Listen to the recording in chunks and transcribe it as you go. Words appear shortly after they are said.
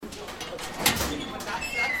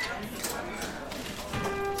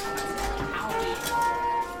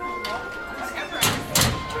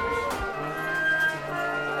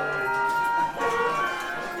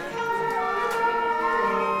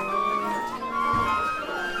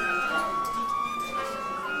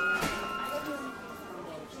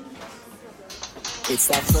It's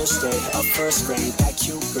that first day of first grade, that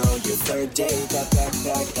cute girl, your third day, that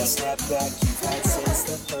backpack, that snapback you've had since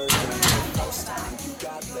the third grade. First time you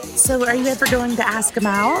got laid. So are you ever going to ask him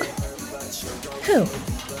out? Who?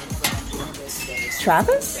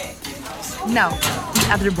 Travis? No, the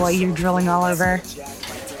other boy you're drilling all over.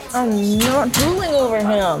 I'm not drooling over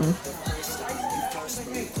him.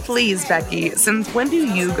 Please, Becky, since when do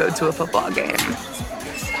you go to a football game?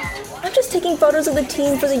 I'm just taking photos of the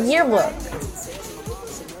team for the yearbook.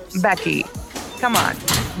 Becky, come on.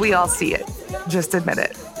 We all see it. Just admit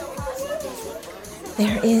it.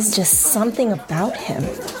 There is just something about him.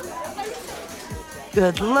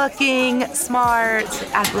 Good looking, smart,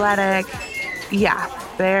 athletic. Yeah,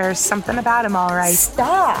 there's something about him, all right.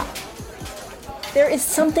 Stop! There is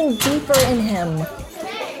something deeper in him.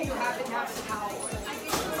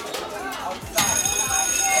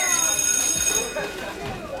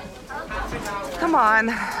 Come on,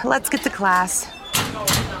 let's get to class.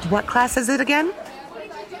 What class is it again?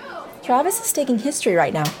 Travis is taking history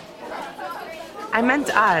right now. I meant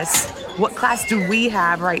us. What class do we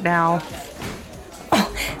have right now?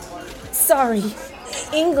 Oh, sorry.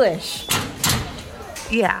 English.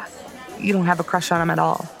 Yeah, you don't have a crush on him at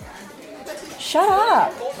all. Shut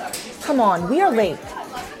up. Come on, we are late.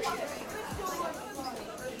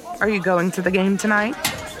 Are you going to the game tonight?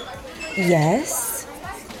 Yes.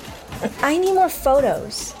 I need more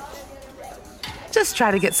photos. Just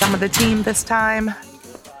try to get some of the team this time.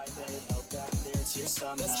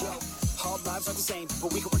 Hard lives are the same,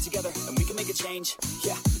 but we can work together and we can make a change.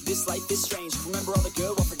 Yeah, this life is strange. Remember all the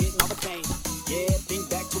good while forgetting all the pain. Yeah, think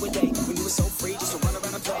back to a day when you were so free just to run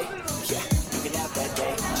around and play. Yeah, you can have that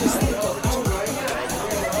day. Just let go.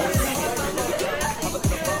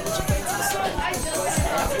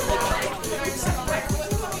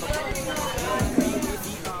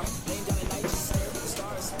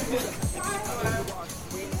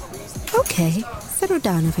 Okay, settle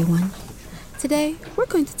down, everyone. Today, we're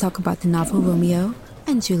going to talk about the novel Romeo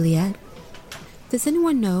and Juliet. Does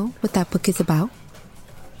anyone know what that book is about?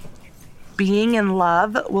 Being in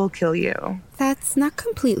love will kill you. That's not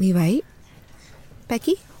completely right.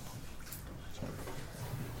 Becky?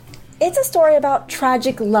 It's a story about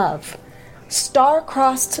tragic love.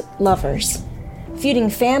 Star-crossed lovers. Feuding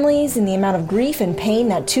families and the amount of grief and pain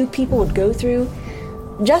that two people would go through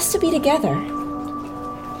just to be together.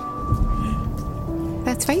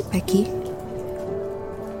 That's right, Becky.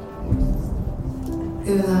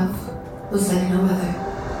 Their love was like no other.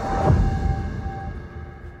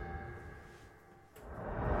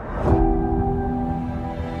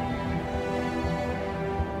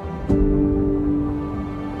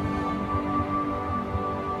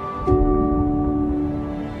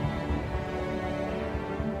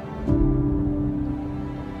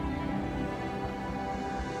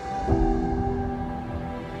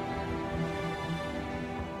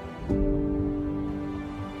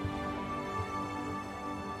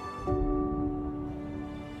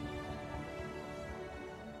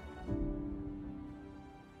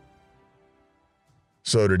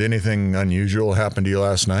 So did anything unusual happen to you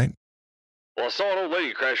last night? Well, I saw an old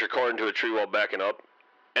lady crash her car into a tree while backing up,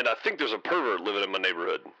 and I think there's a pervert living in my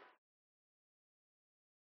neighborhood.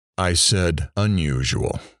 I said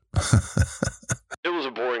unusual. It was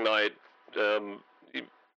a boring night.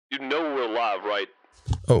 You know we're alive, right?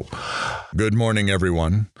 Oh, good morning,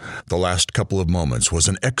 everyone. The last couple of moments was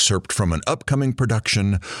an excerpt from an upcoming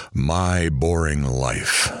production, My Boring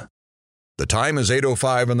Life. The time is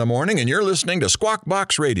 8:05 in the morning, and you're listening to Squawk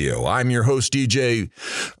Box Radio. I'm your host, DJ...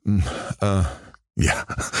 I'm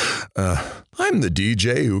the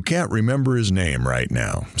DJ who can't remember his name right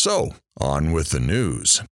now. So, on with the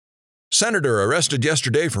news. Senator arrested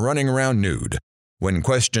yesterday for running around nude. When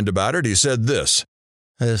questioned about it, he said this.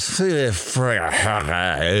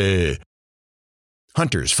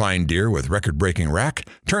 Hunters find deer with record-breaking rack.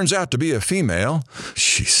 Turns out to be a female.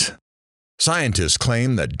 Jeez. Scientists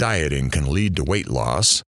claim that dieting can lead to weight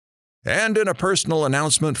loss. And in a personal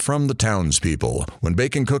announcement from the townspeople, when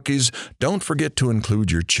baking cookies, don't forget to include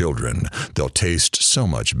your children. They'll taste so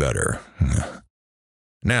much better.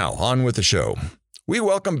 Now, on with the show. We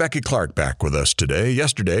welcome Becky Clark back with us today.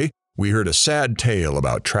 Yesterday, we heard a sad tale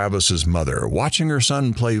about Travis's mother watching her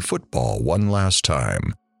son play football one last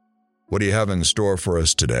time. What do you have in store for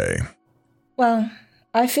us today? Well,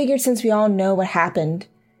 I figured since we all know what happened,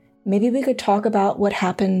 maybe we could talk about what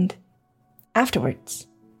happened afterwards.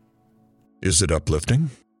 Is it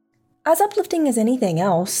uplifting? As uplifting as anything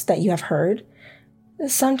else that you have heard.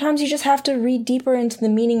 Sometimes you just have to read deeper into the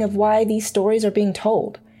meaning of why these stories are being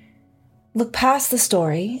told. Look past the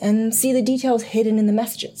story and see the details hidden in the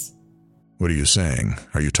messages. What are you saying?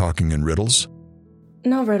 Are you talking in riddles?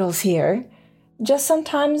 No riddles here. Just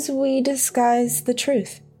sometimes we disguise the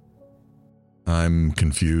truth. I'm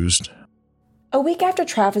confused. A week after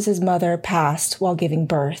Travis's mother passed while giving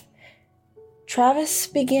birth, Travis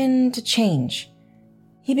began to change.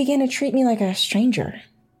 He began to treat me like a stranger.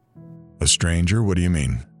 A stranger? What do you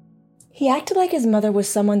mean? He acted like his mother was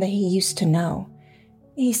someone that he used to know.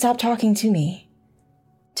 He stopped talking to me.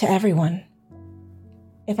 To everyone.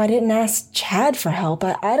 If I didn't ask Chad for help,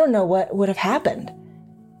 I don't know what would have happened.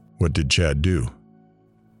 What did Chad do?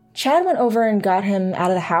 Chad went over and got him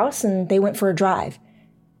out of the house, and they went for a drive.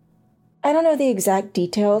 I don't know the exact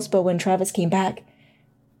details, but when Travis came back,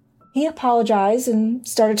 he apologized and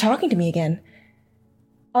started talking to me again,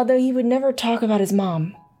 although he would never talk about his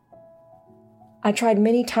mom. I tried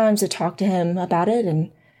many times to talk to him about it,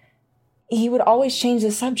 and he would always change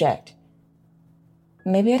the subject.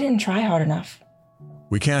 Maybe I didn't try hard enough.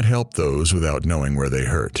 We can't help those without knowing where they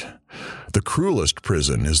hurt. The cruelest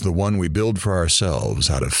prison is the one we build for ourselves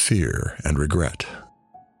out of fear and regret.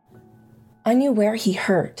 I knew where he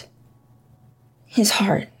hurt. His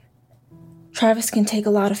heart. Travis can take a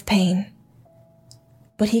lot of pain.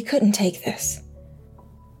 But he couldn't take this.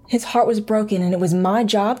 His heart was broken, and it was my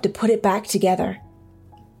job to put it back together.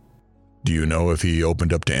 Do you know if he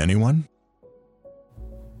opened up to anyone?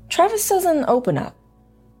 Travis doesn't open up.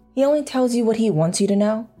 He only tells you what he wants you to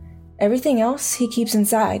know. Everything else he keeps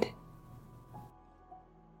inside.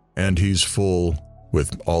 And he's full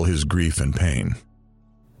with all his grief and pain.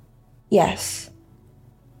 Yes.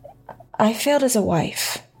 I failed as a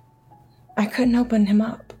wife. I couldn't open him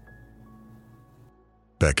up.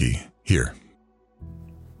 Becky, here.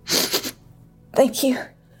 Thank you.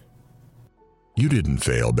 You didn't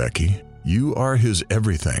fail, Becky. You are his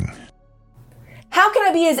everything. How can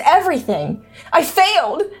I be his everything? I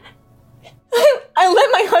failed. I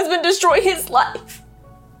let my husband destroy his life.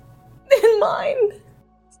 And mine.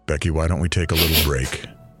 Becky, why don't we take a little break?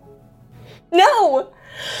 No!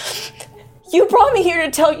 You brought me here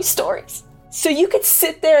to tell you stories, so you could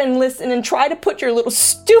sit there and listen and try to put your little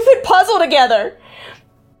stupid puzzle together.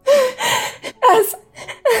 As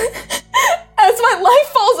my life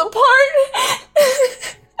falls apart.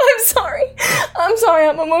 I'm sorry,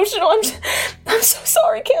 I'm emotional. I'm so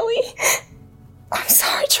sorry, Kelly. I'm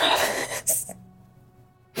sorry, Travis.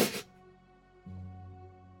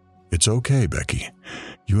 It's okay, Becky.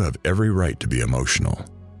 You have every right to be emotional.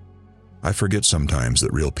 I forget sometimes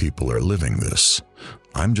that real people are living this.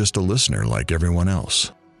 I'm just a listener like everyone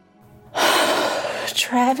else.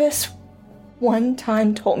 Travis one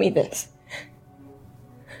time told me this.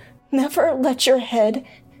 Never let your head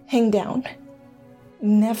hang down.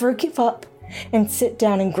 Never give up and sit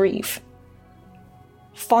down and grieve.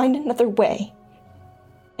 Find another way.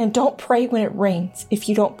 And don't pray when it rains if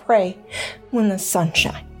you don't pray when the sun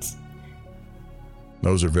shines.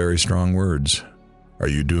 Those are very strong words. Are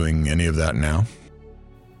you doing any of that now?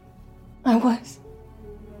 I was,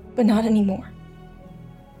 but not anymore.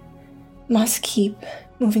 Must keep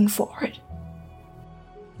moving forward.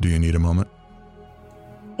 Do you need a moment?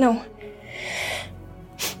 No.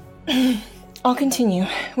 I'll continue.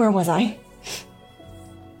 Where was I?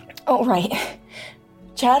 Oh, right.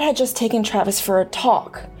 Chad had just taken Travis for a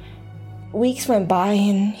talk. Weeks went by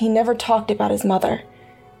and he never talked about his mother.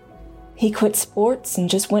 He quit sports and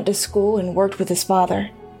just went to school and worked with his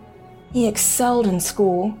father. He excelled in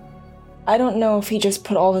school. I don't know if he just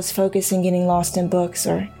put all his focus in getting lost in books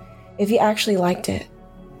or if he actually liked it.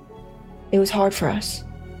 It was hard for us.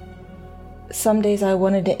 Some days I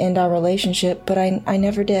wanted to end our relationship, but I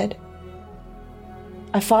never did.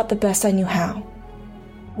 I fought the best I knew how.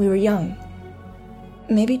 We were young.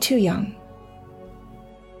 Maybe too young.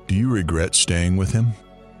 Do you regret staying with him?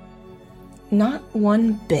 Not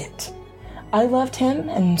one bit. I loved him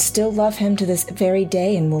and still love him to this very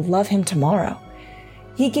day and will love him tomorrow.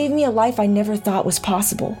 He gave me a life I never thought was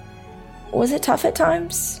possible. Was it tough at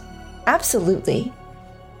times? Absolutely.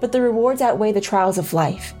 But the rewards outweigh the trials of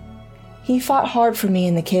life. He fought hard for me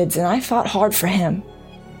and the kids, and I fought hard for him.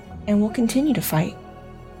 And we'll continue to fight.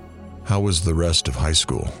 How was the rest of high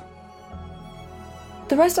school?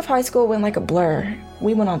 The rest of high school went like a blur.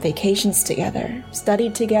 We went on vacations together,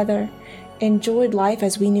 studied together, enjoyed life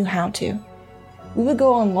as we knew how to. We would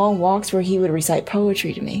go on long walks where he would recite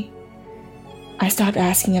poetry to me. I stopped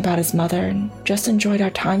asking about his mother and just enjoyed our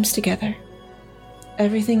times together.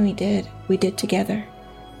 Everything we did together.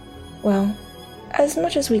 Well, as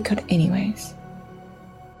much as we could anyways.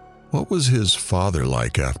 What was his father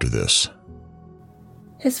like after this?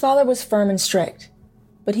 His father was firm and strict,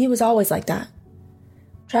 but he was always like that.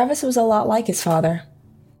 Travis was a lot like his father.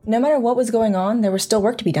 No matter what was going on, there was still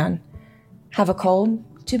work to be done. Have a cold?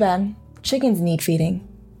 Too bad. Chickens need feeding.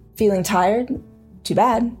 Feeling tired? Too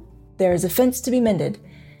bad. There is a fence to be mended.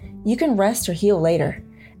 You can rest or heal later,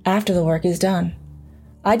 after the work is done.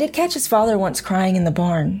 I did catch his father once crying in the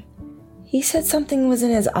barn. He said something was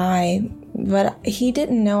in his eye, but he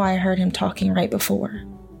didn't know I heard him talking right before.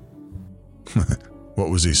 What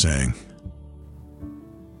was he saying?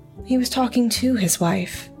 He was talking to his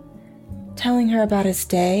wife, telling her about his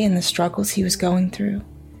day and the struggles he was going through,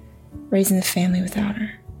 raising the family without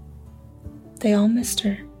her. They all missed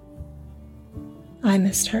her. I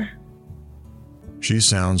missed her. She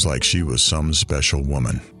sounds like she was some special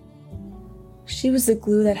woman. She was the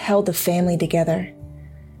glue that held the family together.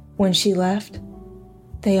 When she left,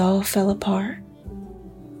 they all fell apart.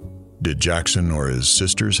 Did Jackson or his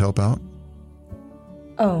sisters help out?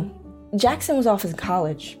 Oh, Jackson was off in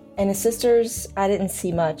college, and his sisters I didn't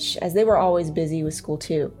see much, as they were always busy with school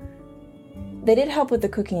too. They did help with the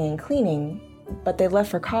cooking and cleaning, but they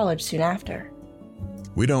left for college soon after.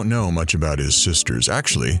 We don't know much about his sisters.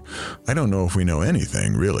 Actually, I don't know if we know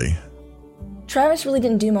anything, really. Travis really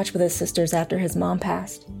didn't do much with his sisters after his mom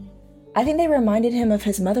passed. I think they reminded him of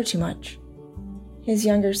his mother too much. His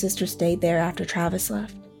younger sister stayed there after Travis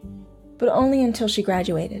left, but only until she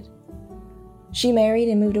graduated. She married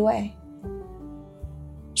and moved away.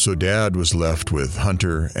 So Dad was left with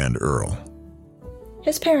Hunter and Earl.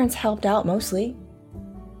 His parents helped out mostly.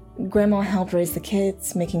 Grandma helped raise the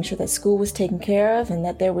kids, making sure that school was taken care of and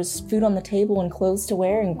that there was food on the table and clothes to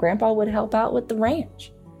wear, and Grandpa would help out with the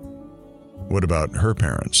ranch. What about her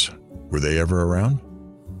parents? Were they ever around?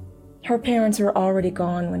 Her parents were already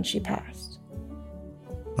gone when she passed.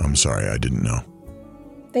 I'm sorry, I didn't know.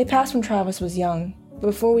 They passed when Travis was young,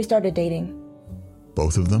 before we started dating.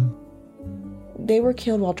 Both of them? They were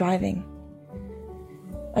killed while driving.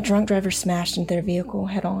 A drunk driver smashed into their vehicle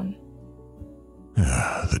head-on.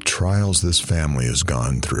 The trials this family has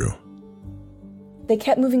gone through. They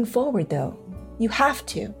kept moving forward, though. You have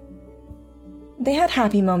to. They had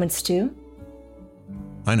happy moments, too.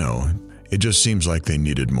 I know. It just seems like they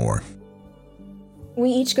needed more. We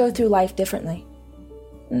each go through life differently.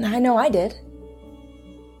 I know I did.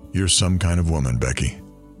 You're some kind of woman, Becky.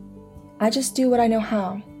 I just do what I know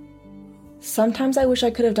how. Sometimes I wish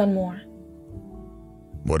I could have done more.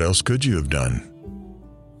 What else could you have done?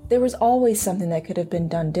 There was always something that could have been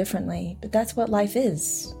done differently, but that's what life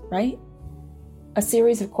is, right? A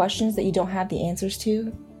series of questions that you don't have the answers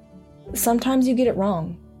to. Sometimes you get it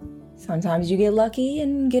wrong. Sometimes you get lucky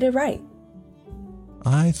and get it right.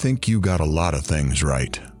 I think you got a lot of things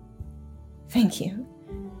right. Thank you.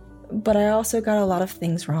 But I also got a lot of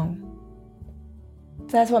things wrong.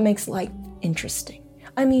 That's what makes life interesting.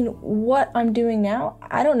 I mean, what I'm doing now,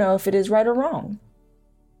 I don't know if it is right or wrong.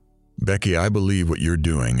 Becky, I believe what you're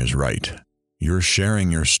doing is right. You're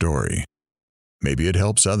sharing your story. Maybe it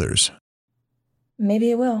helps others. Maybe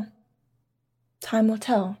it will. Time will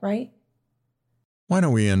tell, right? Why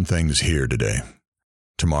don't we end things here today?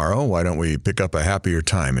 Tomorrow, why don't we pick up a happier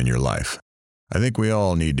time in your life? I think we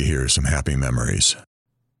all need to hear some happy memories.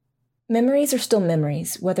 Memories are still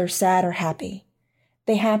memories, whether sad or happy.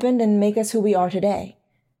 They happened and make us who we are today.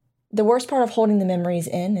 The worst part of holding the memories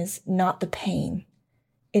in is not the pain.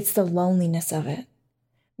 It's the loneliness of it.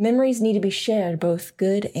 Memories need to be shared, both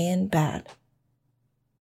good and bad.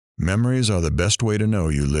 Memories are the best way to know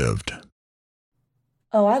you lived.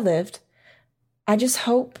 Oh, I lived. I just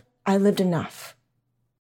hope I lived enough.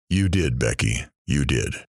 You did, Becky. You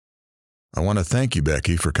did. I want to thank you,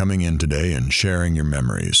 Becky, for coming in today and sharing your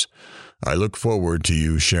memories. I look forward to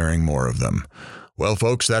you sharing more of them. Well,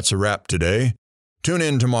 folks, that's a wrap today. Tune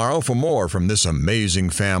in tomorrow for more from this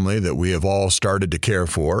amazing family that we have all started to care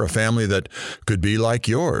for, a family that could be like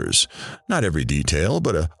yours. Not every detail,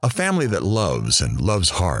 but a family that loves and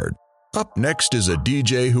loves hard. Up next is a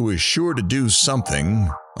DJ who is sure to do something,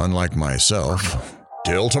 unlike myself.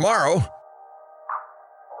 Till tomorrow.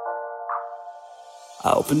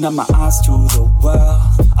 I opened up my eyes to the world.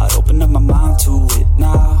 I opened up my mind to it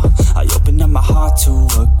now. I opened up my heart to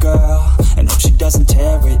a girl, and hope she doesn't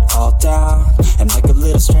tear it all down. And like a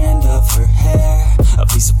little strand of her hair, a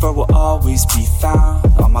piece of her will always be found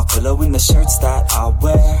on my pillow in the shirts that I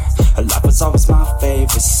wear. Her laugh was always my favorite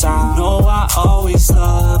sound. You know I always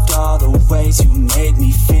loved all the ways you made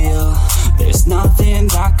me feel. There's nothing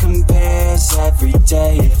that compares. Every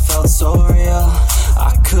day it felt so real.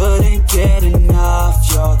 I couldn't get enough.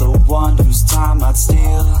 You're